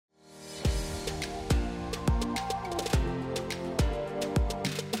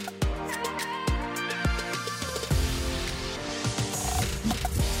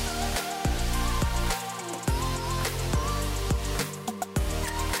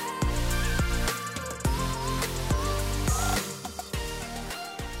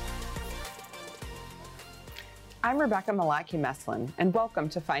I'm Rebecca Malachy-Meslin, and welcome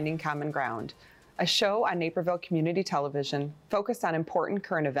to Finding Common Ground, a show on Naperville Community Television focused on important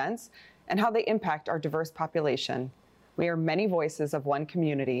current events and how they impact our diverse population. We are many voices of one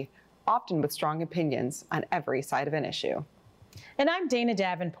community, often with strong opinions on every side of an issue. And I'm Dana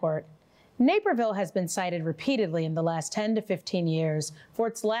Davenport. Naperville has been cited repeatedly in the last 10 to 15 years for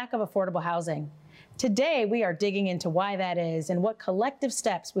its lack of affordable housing. Today, we are digging into why that is and what collective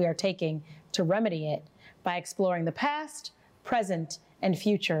steps we are taking to remedy it by exploring the past, present, and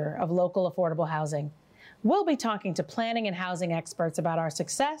future of local affordable housing. We'll be talking to planning and housing experts about our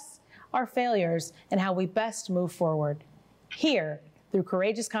success, our failures, and how we best move forward. Here, through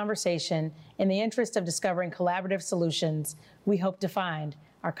courageous conversation, in the interest of discovering collaborative solutions, we hope to find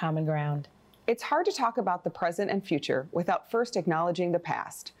our common ground. It's hard to talk about the present and future without first acknowledging the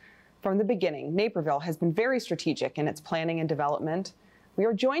past. From the beginning, Naperville has been very strategic in its planning and development. We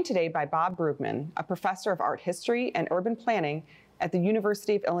are joined today by Bob Brugman, a professor of art history and urban planning at the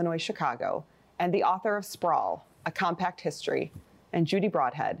University of Illinois, Chicago, and the author of Sprawl, A Compact History, and Judy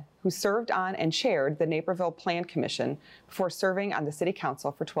Broadhead, who served on and chaired the Naperville Plan Commission before serving on the City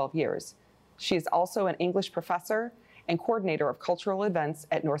Council for 12 years. She is also an English professor and coordinator of cultural events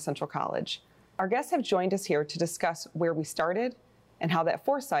at North Central College. Our guests have joined us here to discuss where we started and how that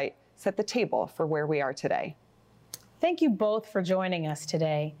foresight set the table for where we are today. Thank you both for joining us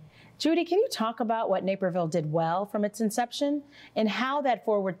today. Judy, can you talk about what Naperville did well from its inception and how that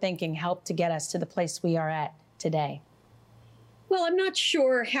forward thinking helped to get us to the place we are at today? Well, I'm not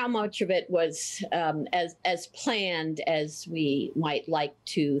sure how much of it was as planned as we might like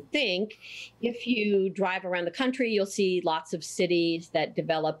to think. If you drive around the country, you'll see lots of cities that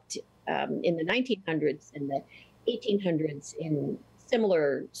developed in the 1900s and the 1800s in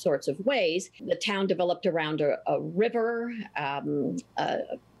similar sorts of ways. The town developed around a river.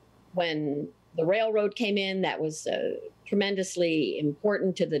 When the railroad came in, that was tremendously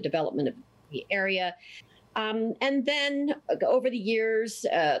important to the development of the area. And then over the years,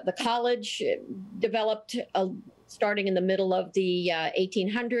 the college developed starting in the middle of the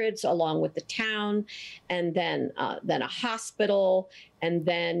 1800s, along with the town, and then a hospital, and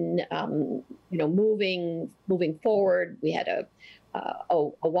then moving forward, we had a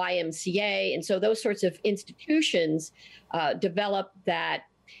YMCA, and so those sorts of institutions developed that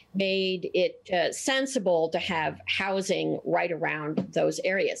made it sensible to have housing right around those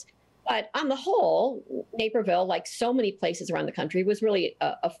areas. But on the whole, Naperville, like so many places around the country, was really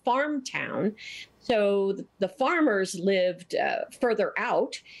a farm town. So the farmers lived further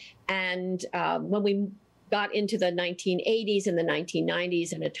out. And when we got into the 1980s and the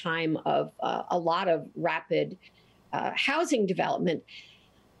 1990s, in a time of a lot of rapid housing development,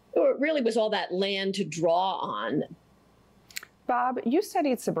 there really was all that land to draw on. Bob, you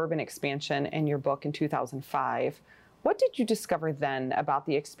studied suburban expansion in your book in 2005. What did you discover then about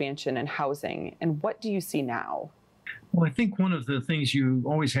the expansion in housing, and what do you see now? Well, I think one of the things you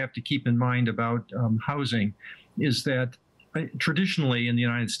always have to keep in mind about housing is that traditionally in the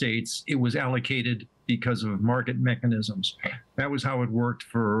United States, it was allocated because of market mechanisms. That was how it worked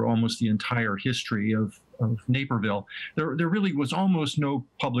for almost the entire history of Naperville. There really was almost no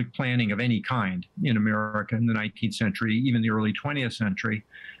public planning of any kind in America in the 19th century, even the early 20th century.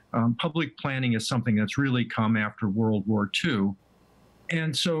 Public planning is something that's really come after World War II.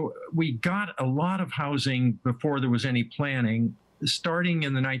 And so we got a lot of housing before there was any planning. Starting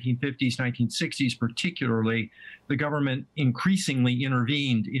in the 1950s, 1960s particularly, the government increasingly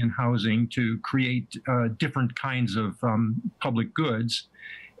intervened in housing to create different kinds of public goods.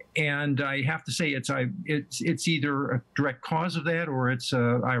 And I have to say it's either a direct cause of that or it's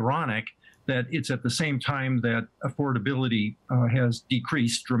ironic that it's at the same time that affordability has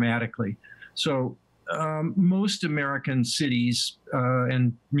decreased dramatically. So most American cities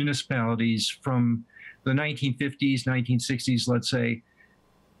and municipalities from the 1950s, 1960s, let's say,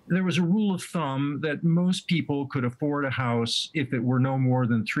 there was a rule of thumb that most people could afford a house if it were no more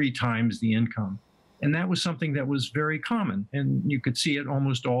than 3 times the income. And that was something that was very common. And you could see it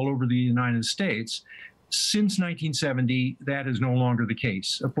almost all over the United States. Since 1970, that is no longer the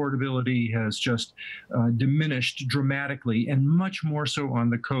case. Affordability has just diminished dramatically, and much more so on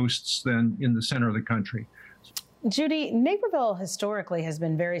the coasts than in the center of the country. Judy, Naperville historically has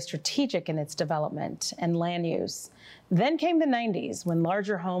been very strategic in its development and land use. Then came the 90s, when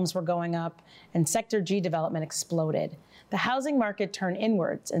larger homes were going up and Sector G development exploded. The housing market turned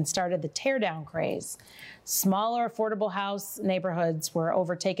inwards and started the teardown craze. Smaller, affordable house neighborhoods were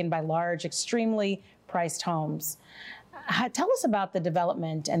overtaken by large, extremely priced homes. Tell us about the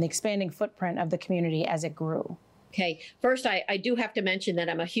development and the expanding footprint of the community as it grew. Okay, first, I do have to mention that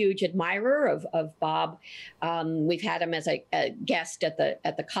I'm a huge admirer of Bob. We've had him as a guest at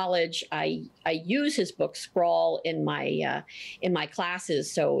the college. I use his book Sprawl in my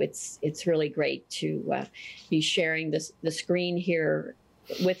classes, so it's really great to be sharing the screen here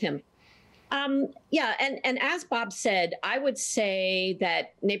with him. Yeah, and as Bob said, I would say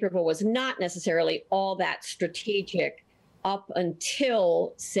that Naperville was not necessarily all that strategic up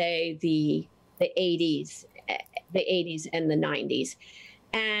until, say, the 80s. The 80s and the 90s.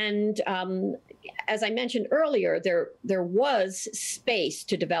 And as I mentioned earlier, there was space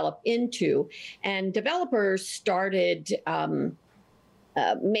to develop into, and developers started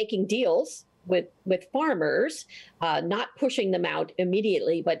making deals with farmers, not pushing them out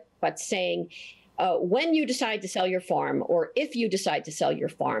immediately, but saying, when you decide to sell your farm, or if you decide to sell your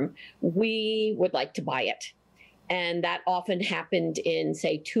farm, we would like to buy it. And that often happened in,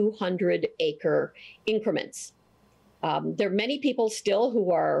 say, 200-acre increments. There are many people still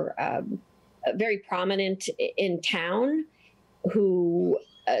who are very prominent in town who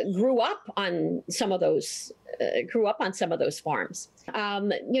grew up on some of those farms.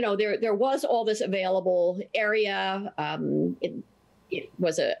 There was all this available area. It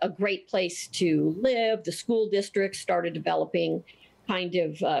was a great place to live. The school district started developing kind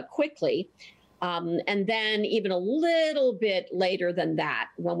of quickly. And then even a little bit later than that,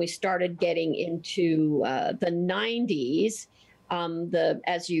 when we started getting into the 90s,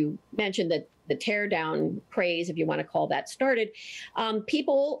 as you mentioned, the tear down craze, if you want to call that, started,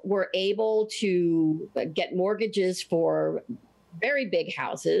 people were able to get mortgages for very big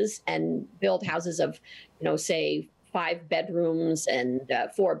houses and build houses of, say, 5 bedrooms and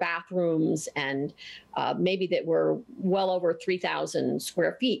 4 bathrooms, and maybe that were well over 3,000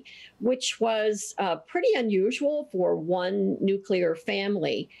 square feet, which was pretty unusual for one nuclear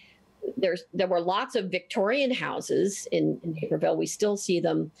family. There were lots of Victorian houses in Naperville. We still see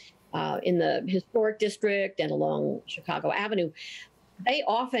them in the historic district and along Chicago Avenue. They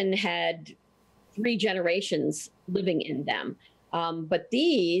often had 3 generations living in them. But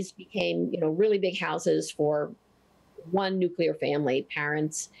these became, really big houses for one nuclear family,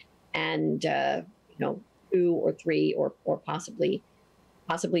 parents, and 2 or 3 or possibly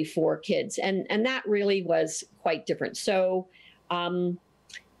 4 kids, and that really was quite different. So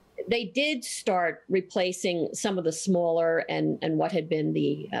they did start replacing some of the smaller and what had been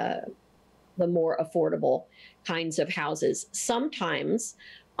the more affordable kinds of houses, sometimes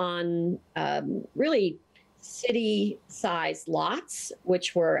on really city-sized lots,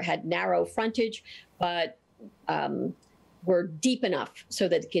 which had narrow frontage, but were deep enough so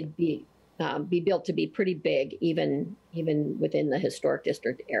that it could be built to be pretty big, even within the historic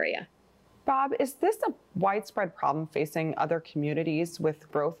district area. Bob, is this a widespread problem facing other communities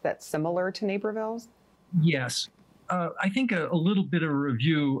with growth that's similar to Naperville's? Yes. I think a little bit of a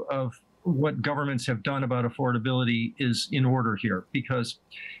review of what governments have done about affordability is in order here, because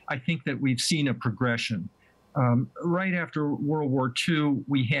I think that we've seen a progression. Right after World War II,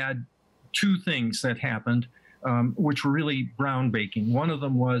 we had 2 things that happened, which were really groundbreaking. One of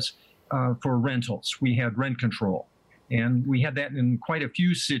them was for rentals. We had rent control. And we had that in quite a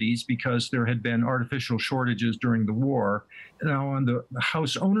few cities because there had been artificial shortages during the war. Now, on the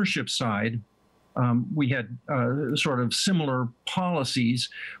house ownership side, we had sort of similar policies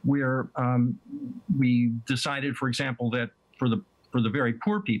where we decided, for example, that for the very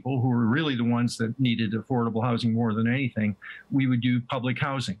poor people, who were really the ones that needed affordable housing more than anything, we would do public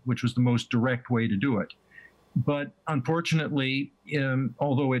housing, which was the most direct way to do it. But unfortunately,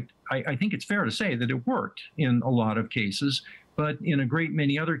 although I think it's fair to say that it worked in a lot of cases, but in a great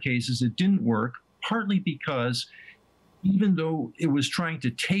many other cases it didn't work, partly because even though it was trying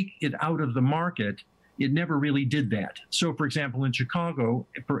to take it out of the market, it never really did that. So, for example, in Chicago,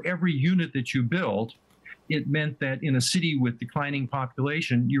 for every unit that you build, it meant that in a city with declining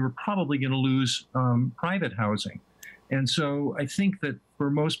population, you were probably going to lose private housing. And so I think that for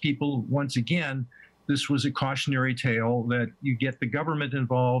most people, once again, this was a cautionary tale that you get the government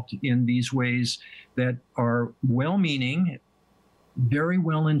involved in these ways that are well-meaning, very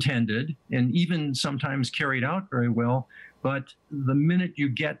well-intended, and even sometimes carried out very well. But the minute you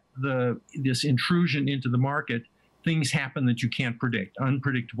get this intrusion into the market, things happen that you can't predict,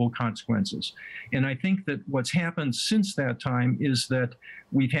 unpredictable consequences. And I think that what's happened since that time is that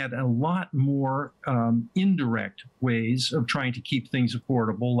we've had a lot more indirect ways of trying to keep things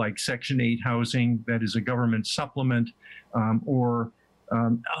affordable, like Section 8 housing, that is a government supplement, or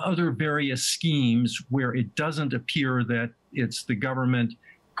other various schemes where it doesn't appear that it's the government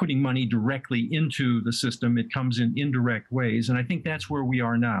putting money directly into the system. It comes in indirect ways. And I think that's where we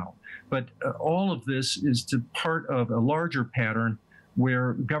are now. But all of this is part of a larger pattern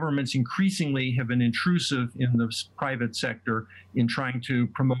where governments increasingly have been intrusive in the private sector in trying to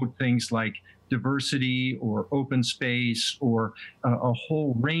promote things like diversity or open space or a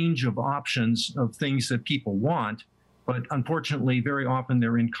whole range of options of things that people want. But unfortunately, very often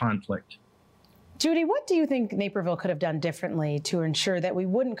they're in conflict. Judy, what do you think Naperville could have done differently to ensure that we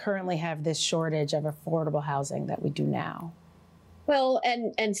wouldn't currently have this shortage of affordable housing that we do now? Well,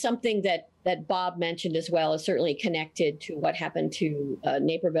 and something that Bob mentioned as well is certainly connected to what happened to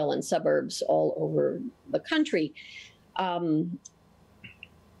Naperville and suburbs all over the country. People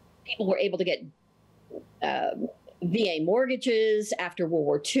were able to get VA mortgages after World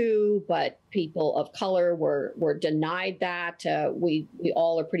War II, but people of color were denied that. We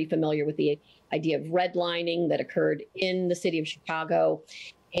all are pretty familiar with the idea of redlining that occurred in the city of Chicago,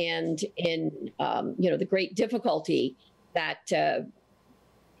 and in the great difficulty that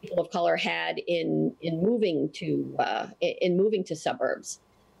people of color had in moving to suburbs.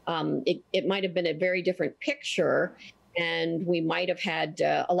 It might have been a very different picture, and we might have had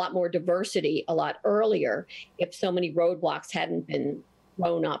a lot more diversity a lot earlier if so many roadblocks hadn't been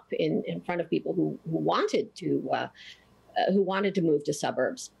thrown up in front of people who wanted to move to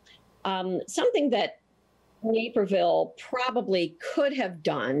suburbs. Something that Naperville probably could have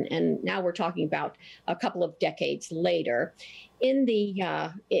done, and now we're talking about a couple of decades later, in the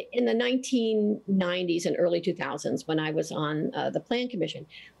 1990s and early 2000s, when I was on the Plan Commission,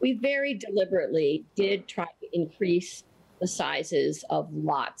 we very deliberately did try to increase the sizes of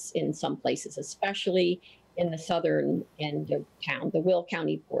lots in some places, especially in the southern end of town, the Will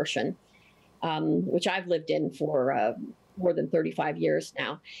County portion, which I've lived in for more than 35 years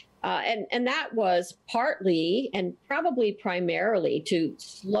now. And that was partly and probably primarily to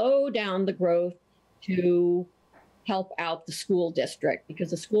slow down the growth to help out the school district,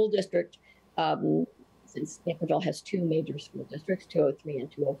 because the school district, since Naperville has two major school districts, 203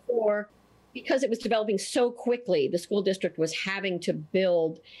 and 204, because it was developing so quickly, the school district was having to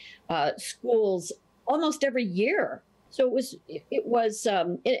build schools almost every year. So it was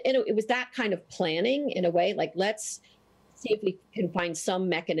that kind of planning in a way, like, let's see if we can find some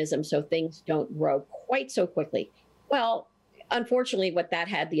mechanism so things don't grow quite so quickly. Well, unfortunately, what that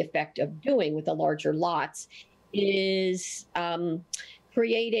had the effect of doing with the larger lots is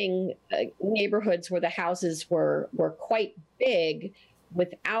creating neighborhoods where the houses were quite big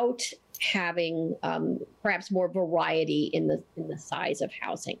without having perhaps more variety in the size of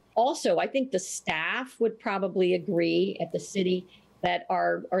housing. Also, I think the staff would probably agree at the city that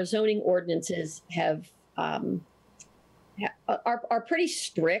our zoning ordinances are pretty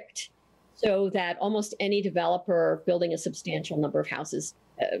strict, so that almost any developer building a substantial number of houses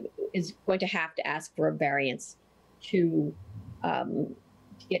is going to have to ask for a variance to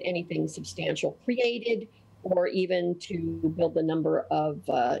get anything substantial created, or even to build the number of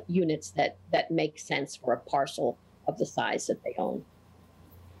units that make sense for a parcel of the size that they own.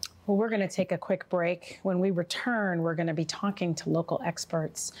 Well, we're going to take a quick break. When we return, we're going to be talking to local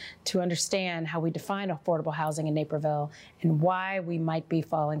experts to understand how we define affordable housing in Naperville and why we might be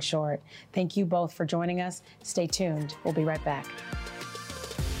falling short. Thank you both for joining us. Stay tuned. We'll be right back.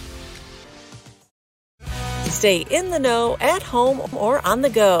 Stay in the know at home or on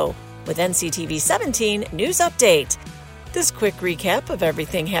the go with NCTV 17 News Update. This quick recap of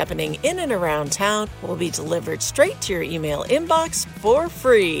everything happening in and around town will be delivered straight to your email inbox for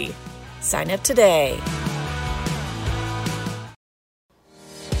free. Sign up today.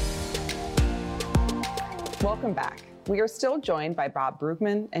 Welcome back. We are still joined by Bob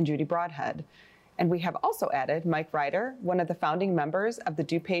Brugman and Judy Broadhead. And we have also added Mike Ryder, one of the founding members of the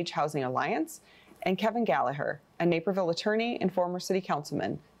DuPage Housing Alliance, and Kevin Gallagher, a Naperville attorney and former city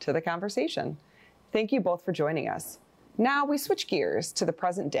councilman, to the conversation. Thank you both for joining us. Now we switch gears to the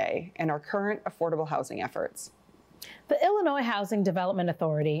present day and our current affordable housing efforts. The Illinois Housing Development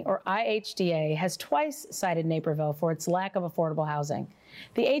Authority, or IHDA, has twice cited Naperville for its lack of affordable housing.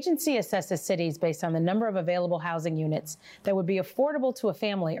 The agency assesses cities based on the number of available housing units that would be affordable to a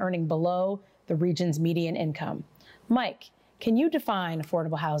family earning below the region's median income. Mike, can you define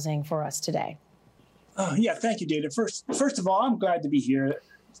affordable housing for us today? Yeah, thank you, Dana. First of all, I'm glad to be here.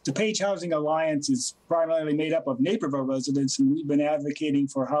 The DuPage Housing Alliance is primarily made up of Naperville residents, and we've been advocating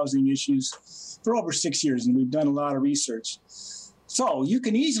for housing issues for over 6 years, and we've done a lot of research. So you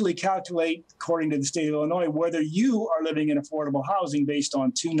can easily calculate, according to the state of Illinois, whether you are living in affordable housing based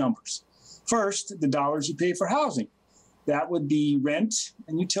on two numbers. First, the dollars you pay for housing. That would be rent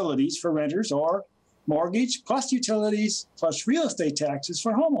and utilities for renters, or mortgage plus utilities plus real estate taxes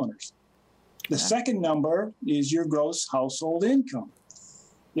for homeowners. The second number is your gross household income.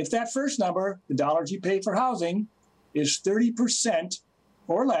 If that first number, the dollars you pay for housing, is 30%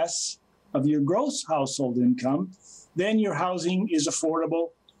 or less of your gross household income, then your housing is affordable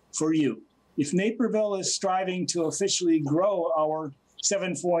for you. If Naperville is striving to officially grow our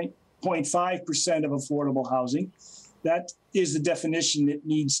 7.5% of affordable housing, that is the definition it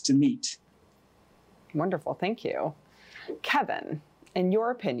needs to meet. Wonderful, thank you. Kevin, in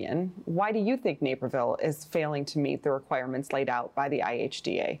your opinion, why do you think Naperville is failing to meet the requirements laid out by the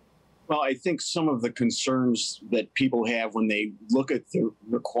IHDA? Well, I think some of the concerns that people have when they look at the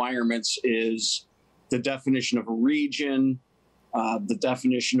requirements is the definition of a region, the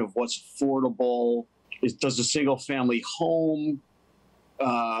definition of what's affordable. Does a single family home,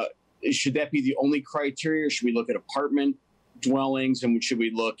 should that be the only criteria? Should we look at apartment dwellings, and should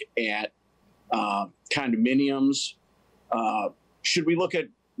we look at condominiums? Should we look at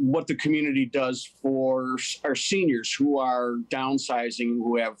what the community does for our seniors who are downsizing,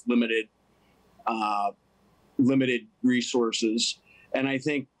 who have limited resources? And I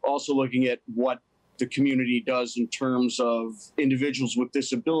think also looking at what the community does in terms of individuals with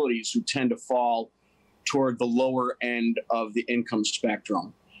disabilities who tend to fall toward the lower end of the income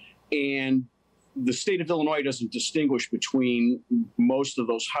spectrum. And the state of Illinois doesn't distinguish between most of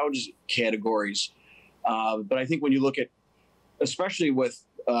those housing categories. But I think when you look at, especially with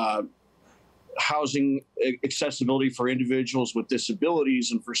housing accessibility for individuals with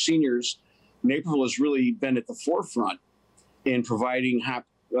disabilities and for seniors, Naperville has really been at the forefront in providing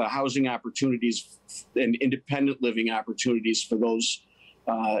housing opportunities and independent living opportunities for those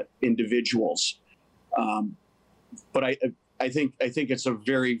individuals. But I think it's a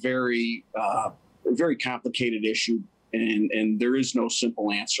very, very, very complicated issue, and there is no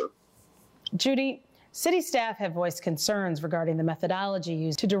simple answer. Judy, city staff have voiced concerns regarding the methodology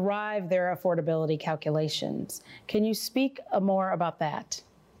used to derive their affordability calculations. Can you speak more about that?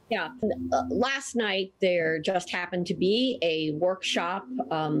 Yeah. Last night, there just happened to be a workshop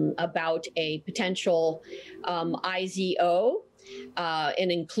about a potential IZO, an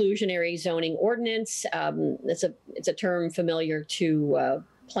inclusionary zoning ordinance. It's a term familiar to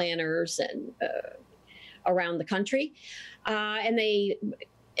planners and around the country. And they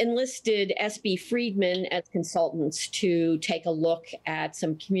enlisted SB Friedman as consultants to take a look at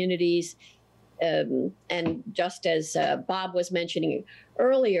some communities. And just as Bob was mentioning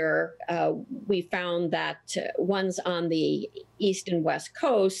earlier, we found that ones on the East and West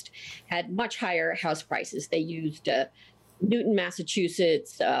Coast had much higher house prices. They used Newton,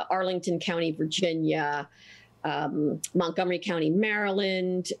 Massachusetts, Arlington County, Virginia, Montgomery County,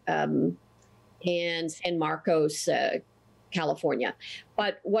 Maryland, and San Marcos, California.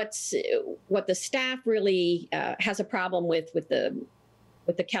 But what the staff really has a problem with the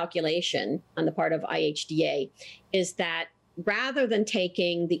calculation on the part of IHDA is that rather than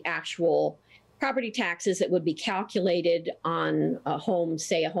taking the actual property taxes that would be calculated on a home,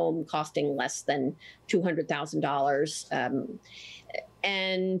 say a home costing less than $200,000,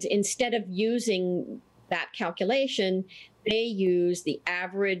 and instead of using that calculation, they use the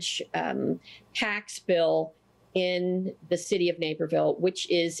average tax bill in the city of Naperville, which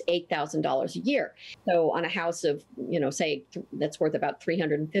is $8,000 a year. So on a house of, say that's worth about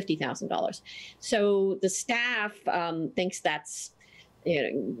 $350,000. So the staff thinks that's,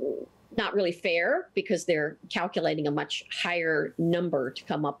 not really fair because they're calculating a much higher number to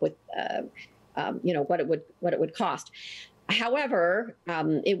come up with, what it would cost. However,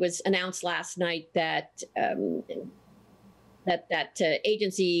 it was announced last night that that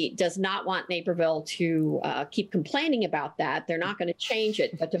agency does not want Naperville to keep complaining about that. They're not going to change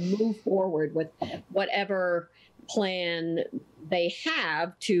it, but to move forward with whatever plan they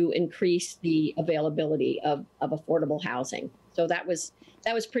have to increase the availability of affordable housing. So that was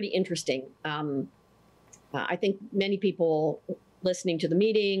pretty interesting. I think many people listening to the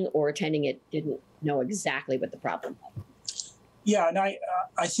meeting or attending it didn't know exactly what the problem was. Yeah, and I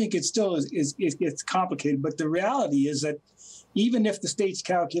think it still it's complicated, but the reality is that even if the state's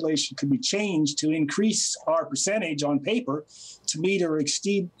calculation could be changed to increase our percentage on paper to meet or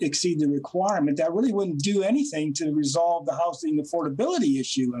exceed the requirement, that really wouldn't do anything to resolve the housing affordability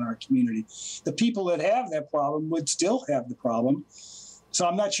issue in our community. The people that have that problem would still have the problem. So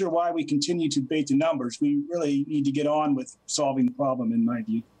I'm not sure why we continue to debate the numbers. We really need to get on with solving the problem, in my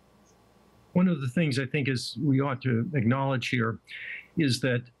view. One of the things I think is we ought to acknowledge here is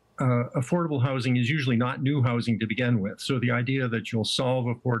that affordable housing is usually not new housing to begin with. So the idea that you'll solve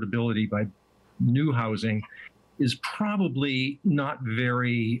affordability by new housing is probably not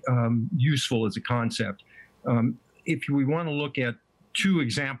very useful as a concept. If we want to look at two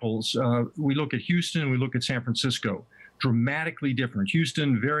examples, we look at Houston and we look at San Francisco. Dramatically different.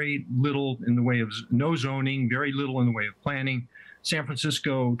 Houston, very little in the way of no zoning, very little in the way of planning. San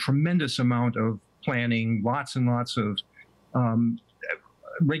Francisco, tremendous amount of planning, lots and lots of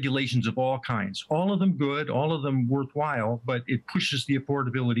regulations of all kinds. All of them good, all of them worthwhile, but it pushes the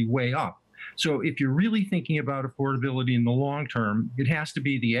affordability way up. So if you're really thinking about affordability in the long term, it has to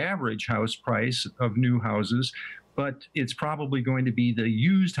be the average house price of new houses, but it's probably going to be the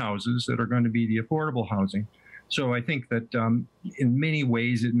used houses that are going to be the affordable housing. So I think that in many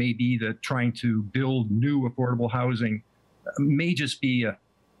ways, it may be that trying to build new affordable housing may just be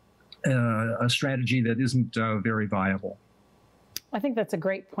a strategy that isn't very viable. I think that's a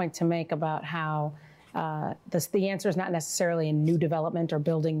great point to make about how the answer is not necessarily in new development or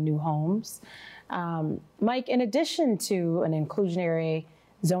building new homes. Mike, in addition to an inclusionary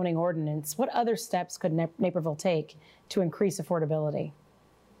zoning ordinance, what other steps could Naperville take to increase affordability?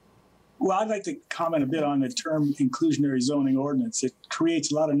 Well, I'd like to comment a bit on the term inclusionary zoning ordinance. It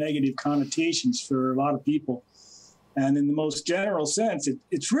creates a lot of negative connotations for a lot of people. And in the most general sense,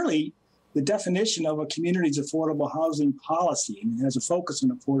 it's really the definition of a community's affordable housing policy. And it has a focus on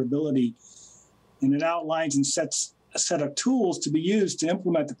affordability, and it outlines and sets a set of tools to be used to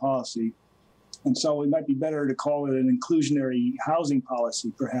implement the policy. And so it might be better to call it an inclusionary housing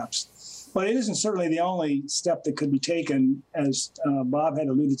policy, perhaps. But it isn't certainly the only step that could be taken, as Bob had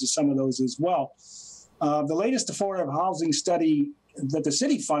alluded to some of those as well. The latest affordable housing study that the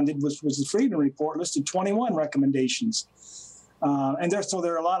city funded was the Friedman Report, listed 21 recommendations. And there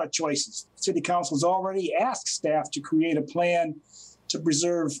are a lot of choices. City Council has already asked staff to create a plan to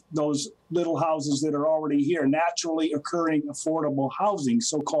preserve those little houses that are already here, naturally occurring affordable housing,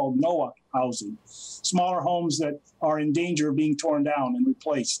 so-called NOAH housing, smaller homes that are in danger of being torn down and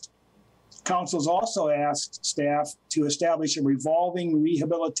replaced. Council's also asked staff to establish a revolving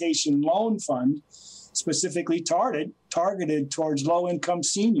rehabilitation loan fund specifically targeted towards low-income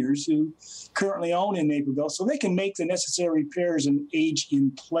seniors who currently own in Naperville, so they can make the necessary repairs and age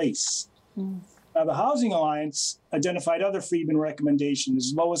in place. Now, the Housing Alliance identified other Friedman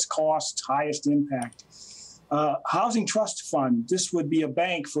recommendations: lowest cost, highest impact. Housing Trust Fund, this would be a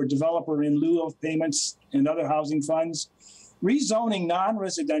bank for developer in lieu of payments and other housing funds. Rezoning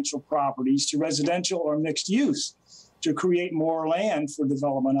non-residential properties to residential or mixed use to create more land for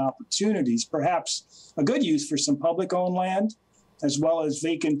development opportunities, perhaps a good use for some public-owned land, as well as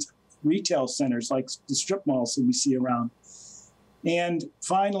vacant retail centers like the strip malls that we see around. And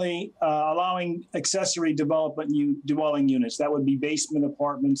finally, allowing accessory development dwelling units. That would be basement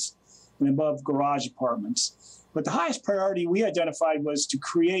apartments and above garage apartments. But the highest priority we identified was to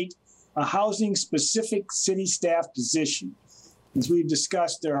create a housing-specific city staff position. As we've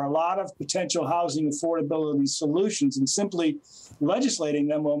discussed, there are a lot of potential housing affordability solutions, and simply legislating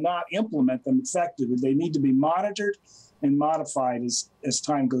them will not implement them effectively. They need to be monitored and modified as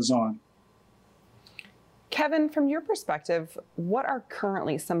time goes on. Kevin, from your perspective, what are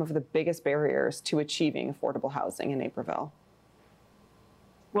currently some of the biggest barriers to achieving affordable housing in Naperville?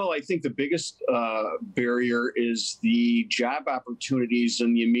 Well, I think the biggest barrier is the job opportunities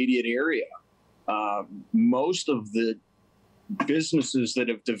in the immediate area. Most of the businesses that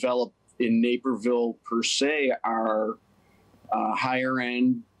have developed in Naperville per se are higher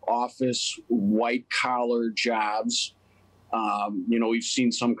end office, white collar jobs. We've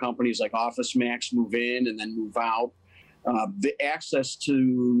seen some companies like Office Max move in and then move out. The access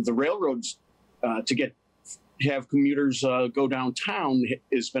to the railroads to have commuters go downtown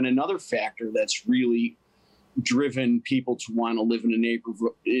has been another factor that's really driven people to want to live in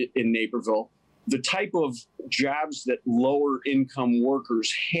Naperville. The type of jobs that lower income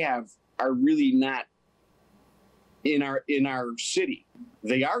workers have are really not in our city.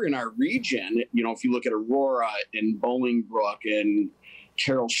 They are in our region. If you look at Aurora and Bolingbrook and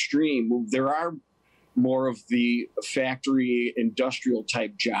Carroll Stream, there are more of the factory industrial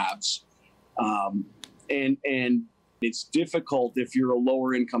type jobs. And it's difficult if you're a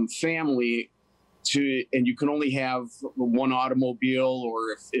lower income family and you can only have one automobile,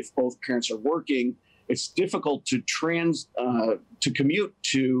 or if both parents are working, it's difficult to commute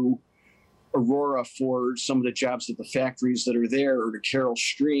to Aurora for some of the jobs at the factories that are there, or to Carroll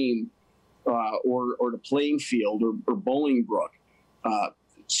Stream, or to Plainfield or Bolingbrook.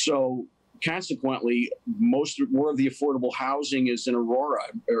 So consequently, more of the affordable housing is in Aurora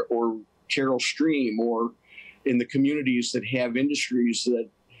or Carroll Stream, or in the communities that have industries that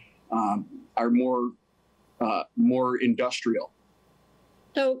are more industrial.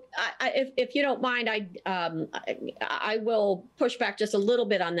 So, if you don't mind, I will push back just a little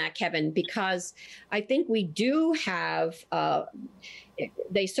bit on that, Kevin, because I think we do have.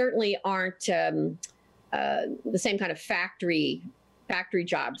 They certainly aren't the same kind of factory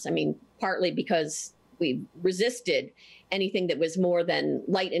jobs. I mean, partly because we resisted anything that was more than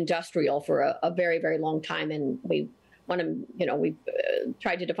light industrial for a very, very long time, and we we've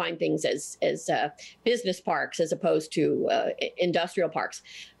tried to define things as business parks as opposed to industrial parks.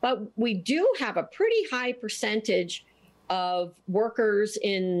 But we do have a pretty high percentage of workers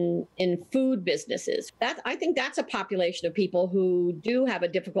in food businesses. I think that's a population of people who do have a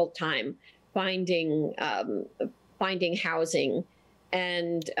difficult time finding housing,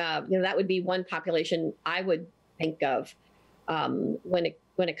 and that would be one population I would think of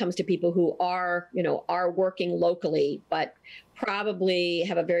when it comes to people who are working locally, but probably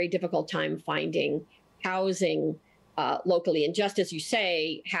have a very difficult time finding housing locally. And just as you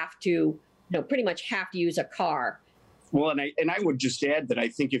say, pretty much have to use a car. Well, and I would just add that I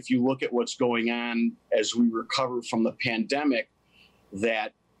think if you look at what's going on as we recover from the pandemic,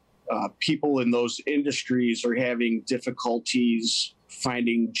 that people in those industries are having difficulties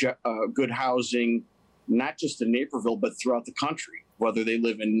finding good housing, not just in Naperville, but throughout the country, whether they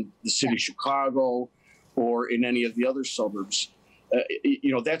live in the city of Chicago or in any of the other suburbs.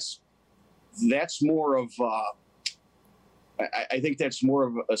 That's more of, I think that's more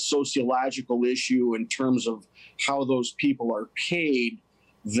of a sociological issue in terms of how those people are paid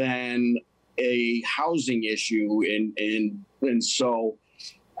than a housing issue. And so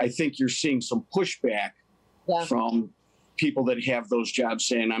I think you're seeing some pushback from people that have those jobs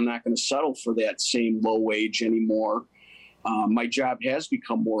saying, I'm not going to settle for that same low wage anymore. My job has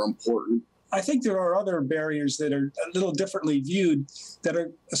become more important. I think there are other barriers that are a little differently viewed that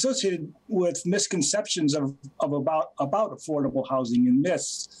are associated with misconceptions about affordable housing and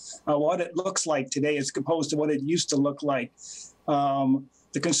myths, what it looks like today as opposed to what it used to look like.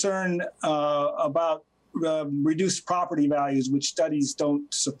 The concern about reduced property values, which studies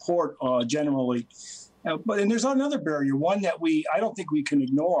don't support generally. And there's another barrier, one that I don't think we can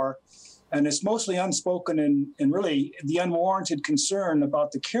ignore, and it's mostly unspoken and really the unwarranted concern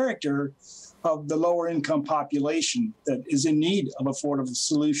about the character of the lower income population that is in need of affordable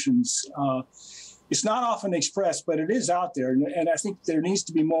solutions. It's not often expressed, but it is out there. And I think there needs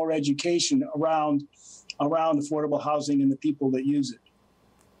to be more education around affordable housing and the people that use it.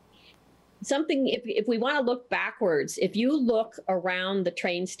 Something, if we want to look backwards, if you look around the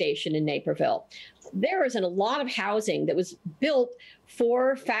train station in Naperville, there isn't a lot of housing that was built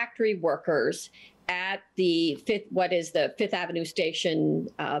for factory workers at the Fifth Avenue Station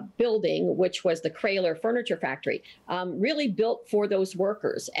building, which was the Krahler Furniture Factory, really built for those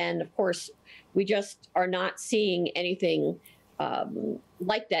workers. And of course, we just are not seeing anything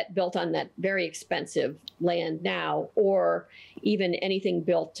like that built on that very expensive land now, or even anything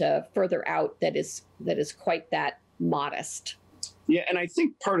built further out that is quite that modest. Yeah, and I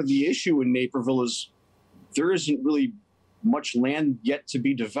think part of the issue in Naperville is there isn't really much land yet to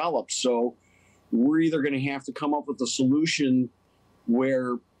be developed. So we're either going to have to come up with a solution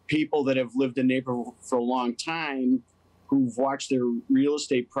where people that have lived in Naperville for a long time, who've watched their real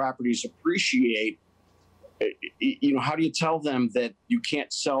estate properties appreciate, how do you tell them that you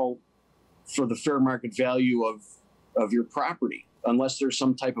can't sell for the fair market value of your property unless there's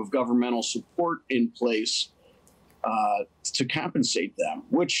some type of governmental support in place to compensate them,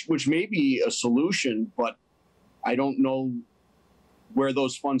 which may be a solution, but I don't know where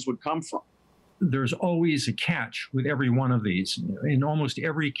those funds would come from. There's always a catch with every one of these. In almost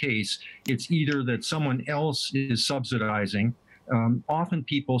every case, it's either that someone else is subsidizing, often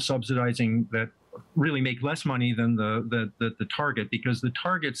people subsidizing that really make less money than the target, because the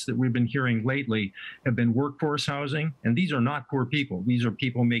targets that we've been hearing lately have been workforce housing, and these are not poor people. These are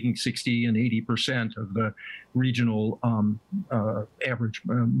people making 60 and 80% of the regional average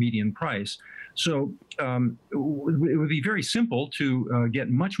median price. So it would be very simple to get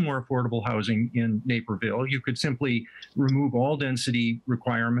much more affordable housing in Naperville. You could simply remove all density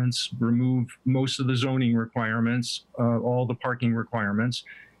requirements, remove most of the zoning requirements, all the parking requirements,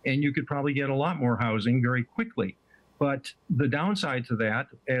 and you could probably get a lot more housing very quickly. But the downside to that,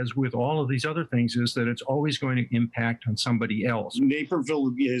 as with all of these other things, is that it's always going to impact on somebody else.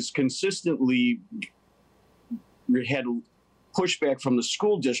 Naperville has consistently had pushback from the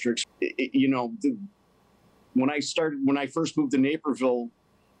school districts. When I first moved to Naperville,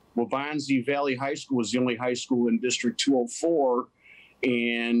 Waubonsie Valley High School was the only high school in District 204,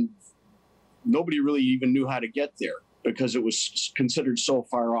 and nobody really even knew how to get there because it was considered so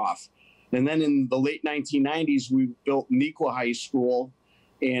far off. And then in the late 1990s, we built Neuqua High School,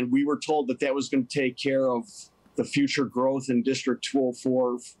 And we were told that that was going to take care of the future growth in District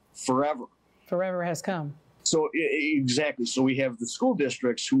 204 forever. Forever has come. So exactly. So we have the school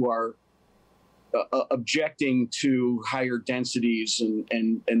districts who are objecting to higher densities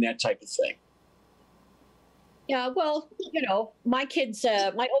and that type of thing. Yeah, well, my kids,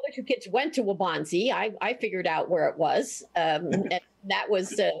 my older two kids went to Waubonsee. I figured out where it was, and that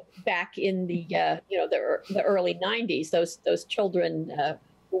was back in the the early '90s. Those children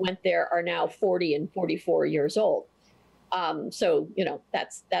who went there are now 40 and 44 years old. So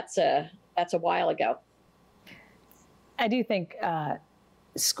that's a while ago. I do think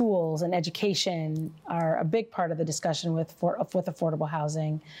schools and education are a big part of the discussion with affordable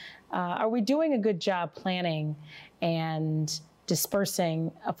housing. Are we doing a good job planning and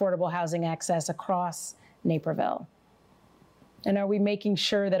dispersing affordable housing access across Naperville? And are we making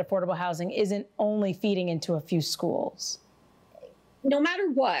sure that affordable housing isn't only feeding into a few schools? No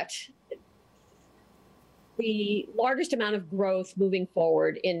matter what, the largest amount of growth moving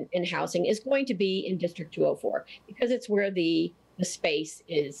forward in housing is going to be in District 204 because it's where the space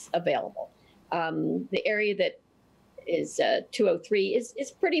is available. The area that is 203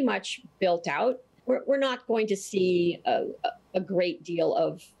 is pretty much built out. We're not going to see a great deal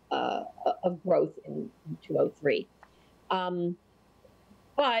of growth in 203.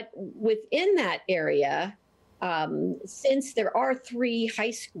 But within that area, since there are 3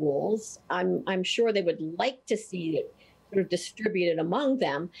 high schools, I'm sure they would like to see it sort of distributed among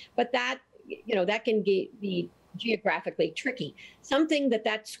them. But that can be geographically tricky. Something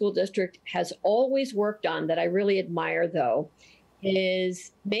that school district has always worked on that I really admire, though,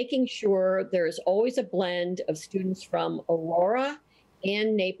 is making sure there's always a blend of students from Aurora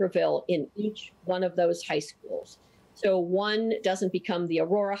and Naperville in each one of those high schools. So one doesn't become the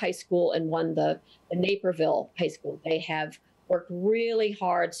Aurora High School and one the Naperville High School. They have worked really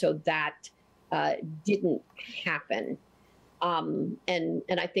hard so that didn't happen. And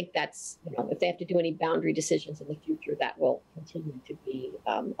I think that's, if they have to do any boundary decisions in the future, that will continue to be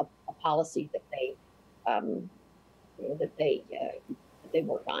a policy that they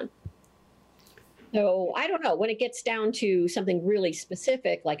work on. So I don't know, when it gets down to something really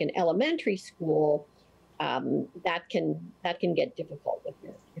specific, like an elementary school, that can get difficult if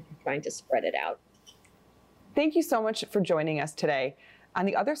you're trying to spread it out. Thank you so much for joining us today. On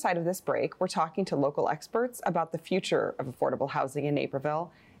the other side of this break, we're talking to local experts about the future of affordable housing in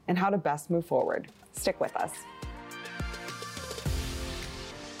Naperville and how to best move forward. Stick with us.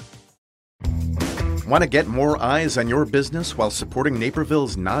 Want to get more eyes on your business while supporting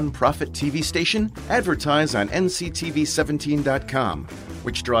Naperville's nonprofit TV station? Advertise on nctv17.com,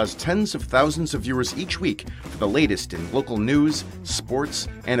 which draws tens of thousands of viewers each week for the latest in local news, sports,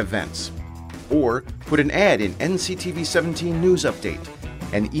 and events. Or put an ad in NCTV 17 News Update,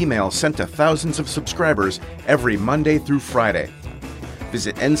 an email sent to thousands of subscribers every Monday through Friday.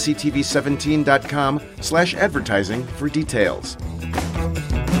 Visit nctv17.com/advertising for details.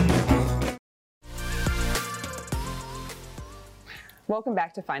 Welcome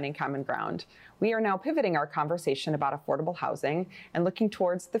back to Finding Common Ground. We are now pivoting our conversation about affordable housing and looking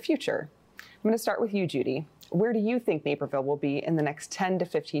towards the future. I'm going to start with you, Judy. Where do you think Naperville will be in the next 10 to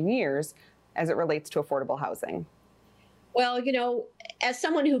 15 years as it relates to affordable housing? Well, as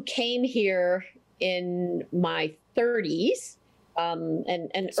someone who came here in my 30s,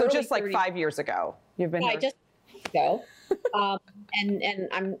 and so just like 30s, 5 years ago, you've been here. just ago, and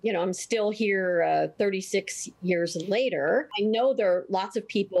I'm still here 36 years later. I know there are lots of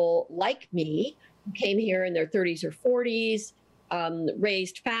people like me who came here in their 30s or 40s,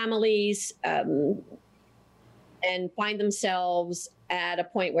 raised families, and find themselves at a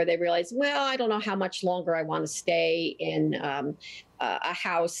point where they realize, well, I don't know how much longer I want to stay in a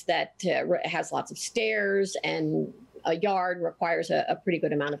house that has lots of stairs and a yard, requires a pretty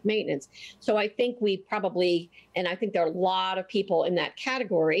good amount of maintenance. So I think we probably, and I think there are a lot of people in that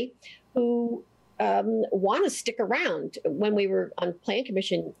category who want to stick around. When we were on Plan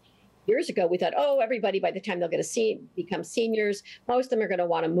Commission years ago, we thought, oh, everybody, by the time they'll become seniors, most of them are going to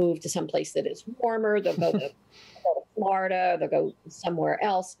want to move to some place that is warmer. They'll go to Florida, they'll go somewhere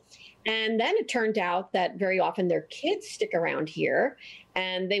else. And then it turned out that very often their kids stick around here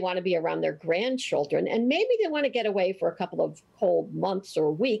and they want to be around their grandchildren. And maybe they want to get away for a couple of cold months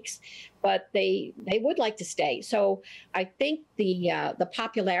or weeks, but they would like to stay. So I think the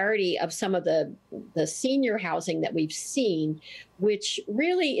popularity of some of the senior housing that we've seen, which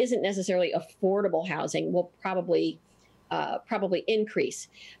really isn't necessarily affordable housing, will probably increase.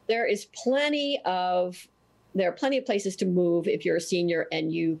 There are plenty of places to move if you're a senior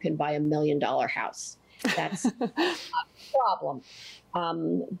and you can buy $1 million house. that's a problem.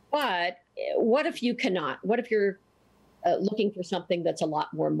 But what if you cannot? What if you're looking for something that's a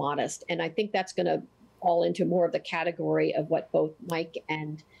lot more modest? And I think that's going to fall into more of the category of what both Mike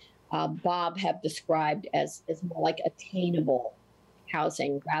and Bob have described as more like attainable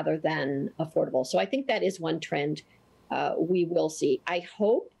housing rather than affordable. So I think that is one trend we will see. I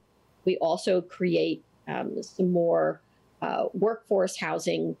hope we also create some more workforce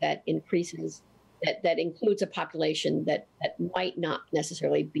housing that increases, that includes a population that might not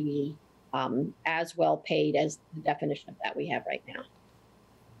necessarily be as well paid as the definition of that we have right now.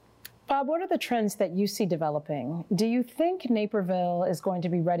 Bob, what are the trends that you see developing? Do you think Naperville is going to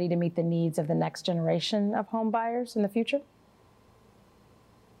be ready to meet the needs of the next generation of home buyers in the future?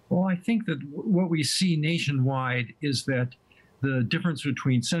 Well, I think that what we see nationwide is that the difference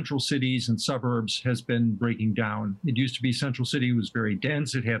between central cities and suburbs has been breaking down. It used to be central city was very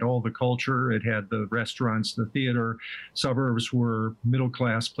dense. It had all the culture. It had the restaurants, the theater. Suburbs were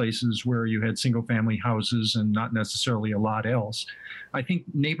middle-class places where you had single-family houses and not necessarily a lot else. I think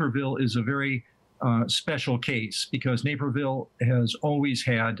Naperville is a very special case because Naperville has always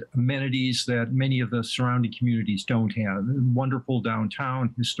had amenities that many of the surrounding communities don't have. Wonderful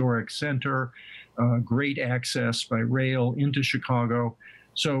downtown, historic center, great access by rail into Chicago.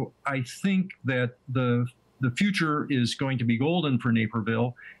 So I think that the future is going to be golden for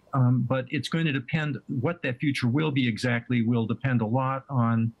Naperville, but it's going to depend, what that future will be exactly will depend a lot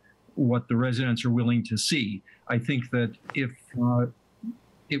on what the residents are willing to see. I think that if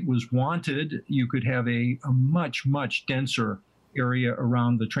it was wanted, you could have a much, much denser area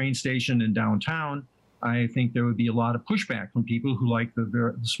around the train station and downtown. I think there would be a lot of pushback from people who like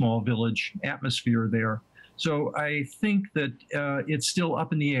the small village atmosphere there. So I think that it's still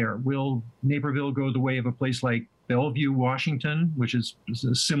up in the air. Will Naperville go the way of a place like Bellevue, Washington, which is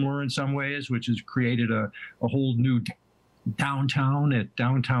similar in some ways, which has created a whole new downtown at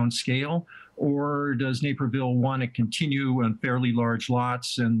downtown scale? Or does Naperville want to continue on fairly large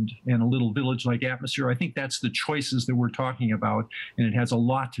lots and a little village-like atmosphere? I think that's the choices that we're talking about, and it has a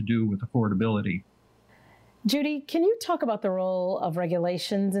lot to do with affordability. Judy, can you talk about the role of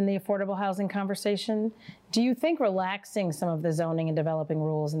regulations in the affordable housing conversation? Do you think relaxing some of the zoning and developing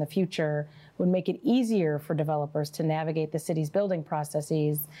rules in the future would make it easier for developers to navigate the city's building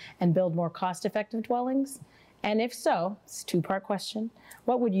processes and build more cost-effective dwellings? And if so, it's a two-part question,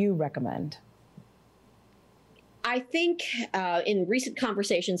 what would you recommend? I think in recent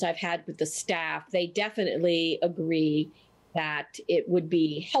conversations I've had with the staff, they definitely agree that it would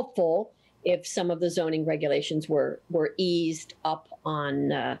be helpful if some of the zoning regulations were eased up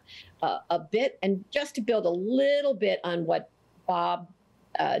on a bit. And just to build a little bit on what Bob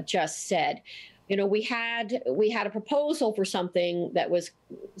just said, you know, we had a proposal for something that was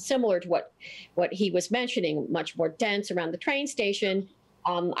similar to what he was mentioning, much more dense around the train station.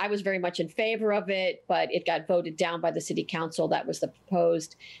 I was very much in favor of it, but it got voted down by the city council. That was the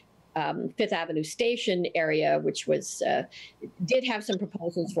proposed Fifth Avenue Station area, which was did have some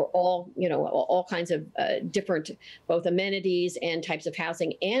proposals for all kinds of different both amenities and types of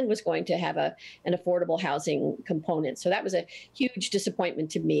housing, and was going to have an affordable housing component. So that was a huge disappointment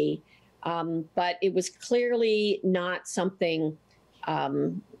to me. But it was clearly not something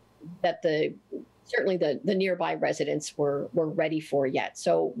that certainly the nearby residents were ready for yet.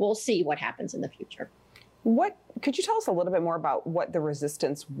 So we'll see what happens in the future. Could you tell us a little bit more about what the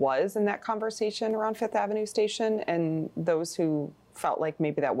resistance was in that conversation around Fifth Avenue Station and those who felt like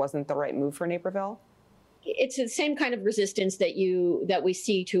maybe that wasn't the right move for Naperville? It's the same kind of resistance that we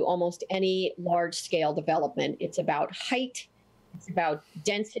see to almost any large scale development. It's about height, it's about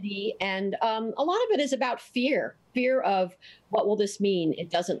density, and a lot of it is about fear of what will this mean? It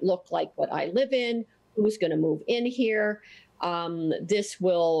doesn't look like what I live in. Who's going to move in here? This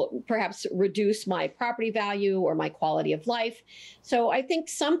will perhaps reduce my property value or my quality of life. So I think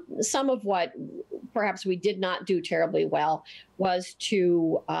some of what perhaps we did not do terribly well was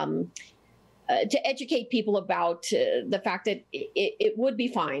to educate people about the fact that it would be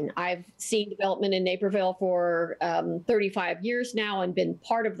fine. I've seen development in Naperville for 35 years now and been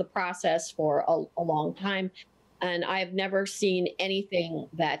part of the process for a long time. And I've never seen anything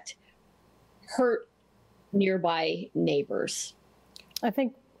that hurt nearby neighbors. I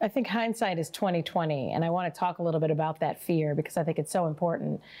think hindsight is 20/20, and I want to talk a little bit about that fear because I think it's so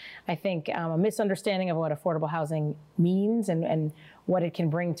important. I think a misunderstanding of what affordable housing means and what it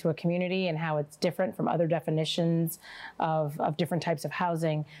can bring to a community and how it's different from other definitions of different types of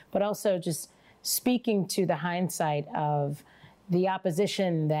housing, but also just speaking to the hindsight of the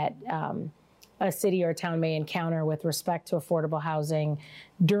opposition that a city or a town may encounter with respect to affordable housing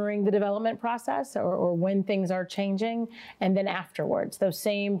during the development process or when things are changing, and then afterwards. Those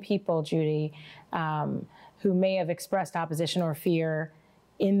same people, Judy, who may have expressed opposition or fear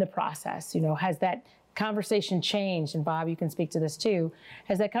in the process, has that conversation changed? And Bob, you can speak to this too.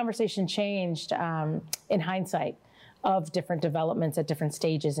 Has that conversation changed in hindsight of different developments at different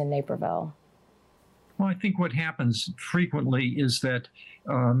stages in Naperville? Well, I think what happens frequently is that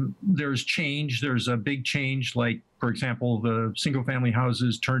there's change. There's a big change, like, for example, the single-family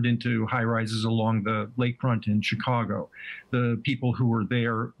houses turned into high-rises along the lakefront in Chicago. The people who were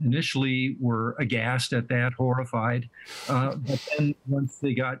there initially were aghast at that, horrified. But then once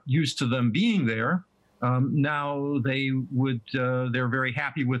they got used to them being there, now they're very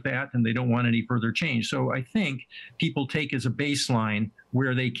happy with that, and they don't want any further change. So I think people take as a baseline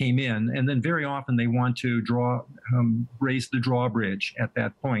where they came in, and then very often they want to raise the drawbridge at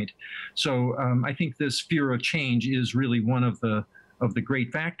that point. So I think this fear of change is really one of the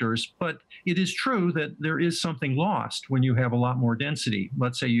great factors. But it is true that there is something lost when you have a lot more density.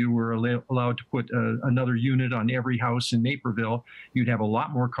 Let's say you were allowed to put another unit on every house in Naperville. You'd have a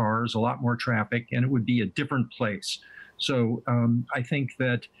lot more cars, a lot more traffic, and it would be a different place. So I think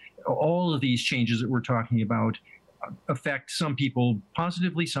that all of these changes that we're talking about affect some people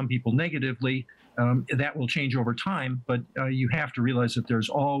positively, some people negatively. That will change over time, but you have to realize that there's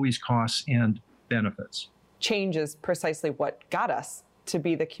always costs and benefits. Change is precisely what got us to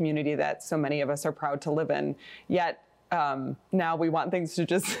be the community that so many of us are proud to live in. Yet now we want things to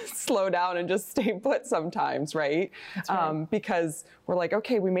just slow down and just stay put sometimes, right? That's right. Because we're like,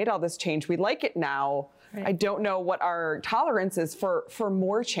 okay, we made all this change. We like it now. Right. I don't know what our tolerance is for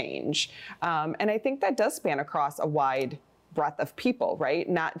more change. And I think that does span across a wide breadth of people, right?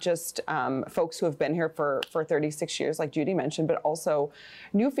 Not just folks who have been here for 36 years, like Judy mentioned, but also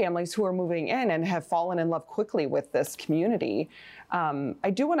new families who are moving in and have fallen in love quickly with this community.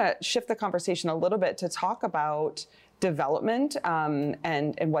 I do want to shift the conversation a little bit to talk about development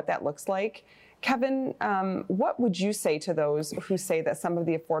and what that looks like. Kevin, what would you say to those who say that some of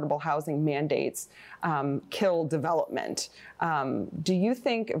the affordable housing mandates kill development? Do you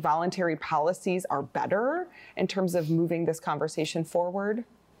think voluntary policies are better in terms of moving this conversation forward?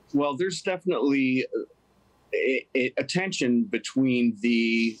 Well, there's definitely a tension between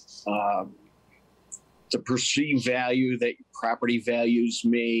the perceived value that property values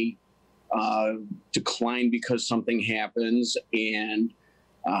may decline because something happens, and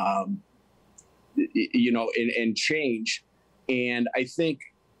and change. And I think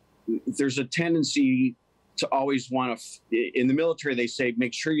there's a tendency to always want to, in the military, they say,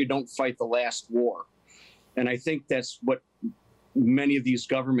 make sure you don't fight the last war. And I think that's what many of these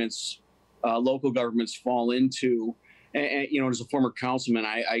governments, local governments, fall into. And as a former councilman,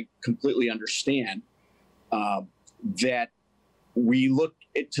 I completely understand that we look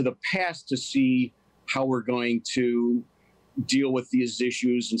to the past to see how we're going to deal with these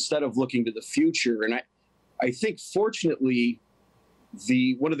issues instead of looking to the future. And I think, fortunately,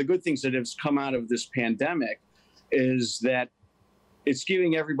 one of the good things that has come out of this pandemic is that it's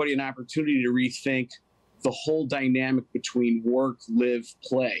giving everybody an opportunity to rethink the whole dynamic between work, live,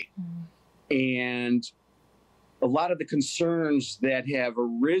 play. Mm-hmm. And a lot of the concerns that have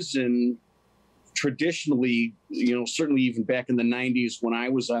arisen traditionally, certainly even back in the 90s when I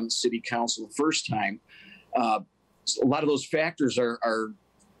was on the city council the first time, a lot of those factors are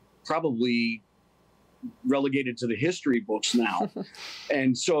probably relegated to the history books now.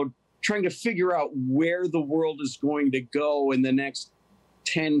 And so trying to figure out where the world is going to go in the next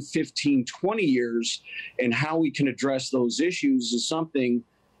 10, 15, 20 years and how we can address those issues is something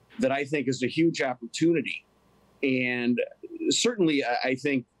that I think is a huge opportunity. And certainly I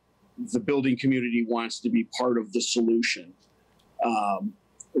think the building community wants to be part of the solution.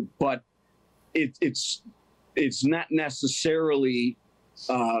 But it's not necessarily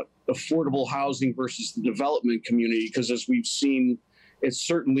affordable housing versus the development community, because as we've seen, it's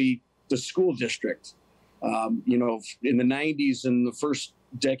certainly the school district. In the 90s and the first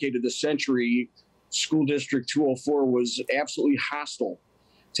decade of the century, School District 204 was absolutely hostile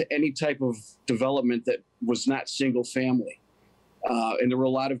to any type of development that was not single family. And there were a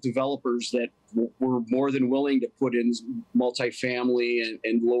lot of developers that were more than willing to put in multifamily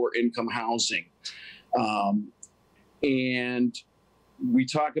and lower income housing. And we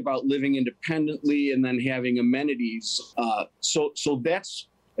talk about living independently and then having amenities. So that's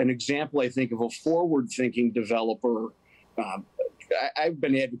an example, I think, of a forward-thinking developer. I've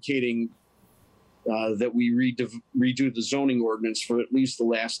been advocating that we redo the zoning ordinance for at least the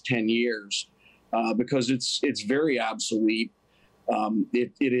last 10 years because it's very obsolete.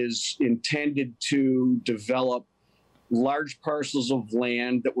 It is intended to develop large parcels of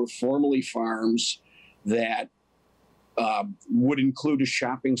land that were formerly farms that would include a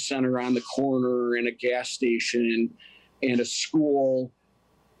shopping center on the corner and a gas station and a school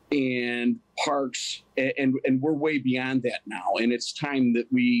and parks. And we're way beyond that now. And it's time that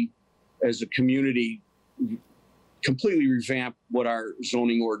we, as a community, completely revamp what our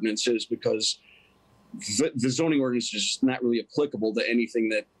zoning ordinance is, because the zoning ordinance is not really applicable to anything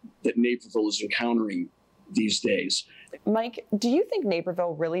that Naperville is encountering these days. Mike, do you think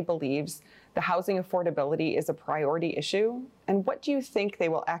Naperville really believes the housing affordability is a priority issue? And what do you think they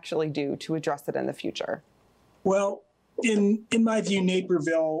will actually do to address it in the future? Well, in my view,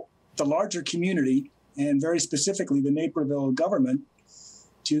 Naperville, the larger community, and very specifically the Naperville government,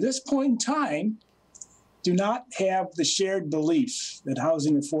 to this point in time, do not have the shared belief that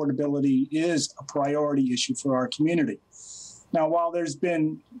housing affordability is a priority issue for our community. Now, while there's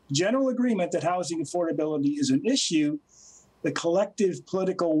been general agreement that housing affordability is an issue, the collective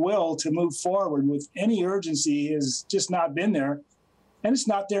political will to move forward with any urgency has just not been there. And it's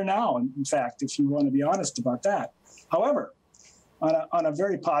not there now, in fact, if you want to be honest about that. However, on a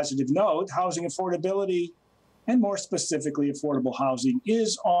very positive note, housing affordability, and more specifically affordable housing,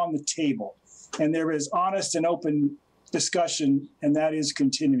 is on the table. And there is honest and open discussion, and that is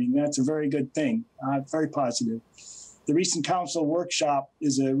continuing. That's a very good thing, very positive. The recent council workshop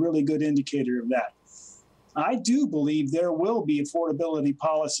is a really good indicator of that. I do believe there will be affordability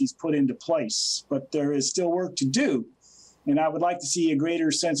policies put into place, but there is still work to do. And I would like to see a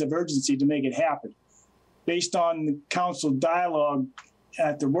greater sense of urgency to make it happen. Based on the council dialogue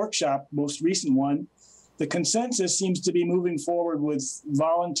at the workshop, most recent one, the consensus seems to be moving forward with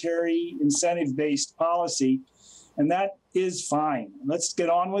voluntary incentive-based policy, and that is fine. Let's get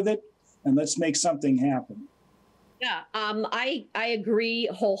on with it, and let's make something happen. Yeah, I agree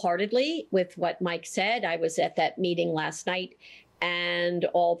wholeheartedly with what Mike said. I was at that meeting last night, and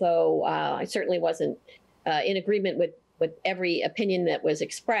although I certainly wasn't in agreement with every opinion that was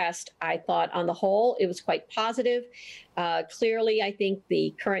expressed, I thought on the whole it was quite positive. Clearly, I think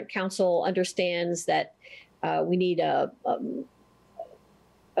the current council understands that we need a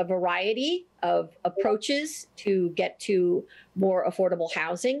variety of approaches to get to more affordable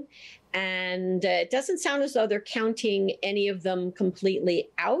housing. And it doesn't sound as though they're counting any of them completely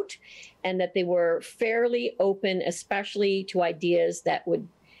out, and that they were fairly open, especially to ideas that would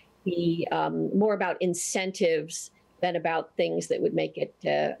be more about incentives than about things that would make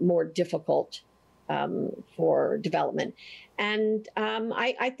it more difficult for development. And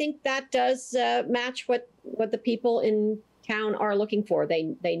I think that does match what the people in town are looking for.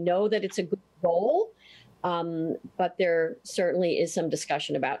 They know that it's a good goal, but there certainly is some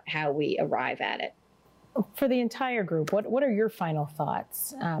discussion about how we arrive at it. For the entire group, what are your final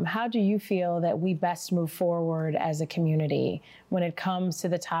thoughts? How do you feel that we best move forward as a community when it comes to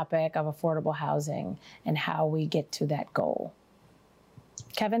the topic of affordable housing and how we get to that goal?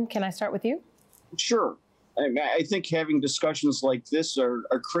 Kevin, can I start with you? Sure. I think having discussions like this are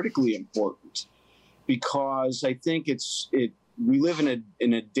critically important, because I think we live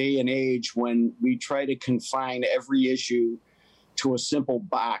in a day and age when we try to confine every issue to a simple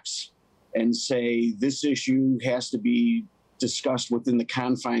box and say this issue has to be discussed within the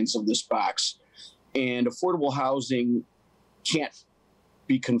confines of this box. And affordable housing can't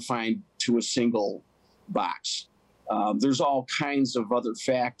be confined to a single box. There's all kinds of other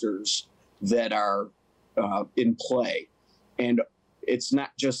factors that are in play. And it's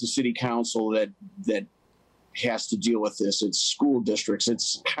not just the city council that has to deal with this. It's school districts,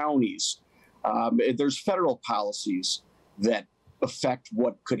 it's counties. There's federal policies that affect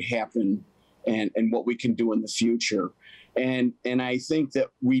what could happen and what we can do in the future. And I think that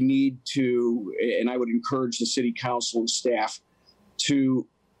we need to, and I would encourage the city council and staff to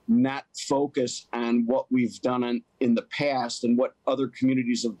not focus on what we've done in the past and what other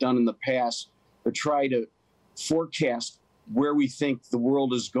communities have done in the past, but try to forecast where we think the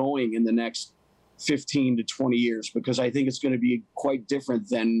world is going in the next 15 to 20 years, because I think it's going to be quite different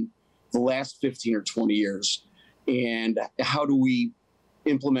than the last 15 or 20 years. And how do we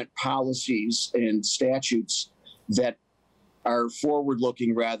implement policies and statutes that are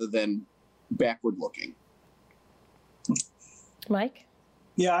forward-looking rather than backward-looking? Mike?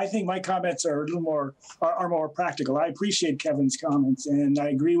 Yeah, I think my comments are a little more practical. I appreciate Kevin's comments, and I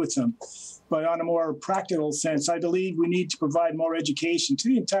agree with them. But on a more practical sense, I believe we need to provide more education to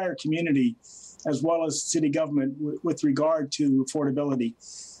the entire community, as well as city government, with regard to affordability.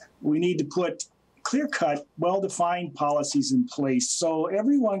 We need to put clear-cut, well-defined policies in place so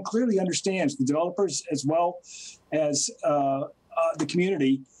everyone clearly understands, the developers as well as the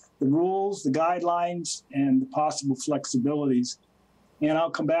community, the rules, the guidelines, and the possible flexibilities. And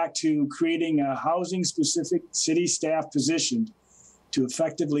I'll come back to creating a housing-specific city staff position to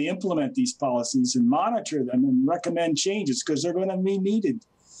effectively implement these policies and monitor them and recommend changes, because they're going to be needed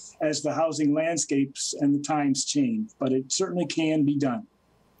as the housing landscapes and the times change. But it certainly can be done.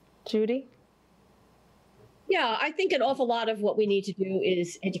 Judy? Yeah, I think an awful lot of what we need to do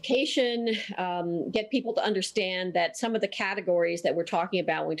is education, get people to understand that some of the categories that we're talking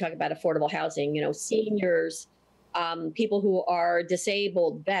about when we talk about affordable housing, seniors, people who are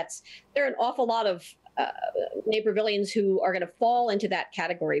disabled, vets, there are an awful lot of Napervillians who are going to fall into that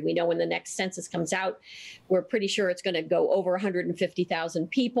category. We know when the next census comes out, we're pretty sure it's going to go over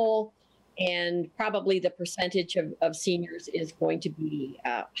 150,000 people. And probably the percentage of seniors is going to be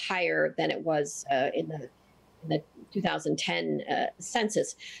higher than it was in the 2010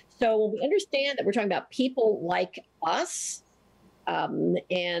 census. So when we understand that we're talking about people like us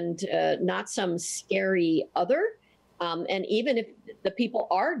and not some scary other, and even if the people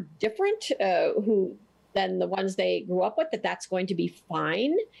are different than the ones they grew up with, that's going to be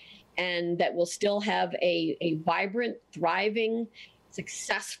fine, and that we'll still have a vibrant, thriving,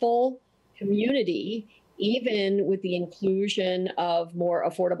 successful community, even with the inclusion of more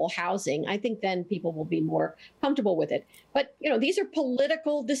affordable housing. I think then people will be more comfortable with it. But, these are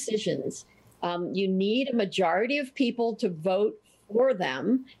political decisions. You need a majority of people to vote for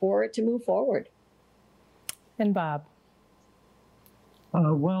them for it to move forward. And Bob?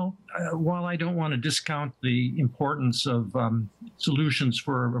 While I don't want to discount the importance of solutions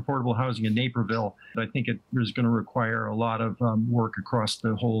for affordable housing in Naperville, I think it is going to require a lot of work across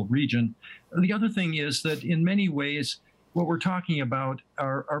the whole region. The other thing is that in many ways, what we're talking about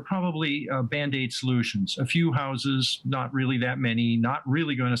are probably Band-Aid solutions. A few houses, not really that many, not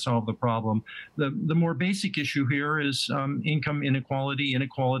really going to solve the problem. The more basic issue here is income inequality,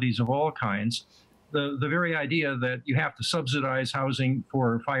 inequalities of all kinds. The very idea that you have to subsidize housing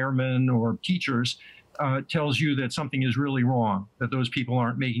for firemen or teachers tells you that something is really wrong, that those people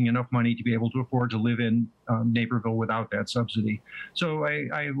aren't making enough money to be able to afford to live in Naperville without that subsidy. So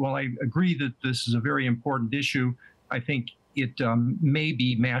while I agree that this is a very important issue, I think it may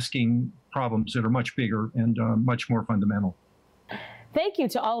be masking problems that are much bigger and much more fundamental. Thank you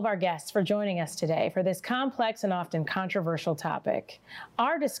to all of our guests for joining us today for this complex and often controversial topic.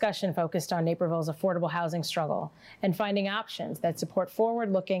 Our discussion focused on Naperville's affordable housing struggle and finding options that support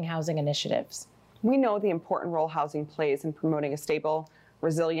forward-looking housing initiatives. We know the important role housing plays in promoting a stable,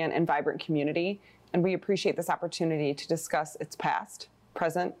 resilient, and vibrant community, and we appreciate this opportunity to discuss its past,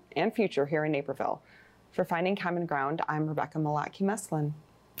 present, and future here in Naperville. For Finding Common Ground, I'm Rebecca Malotki-Meslin.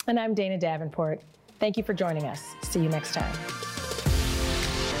 And I'm Dana Davenport. Thank you for joining us. See you next time.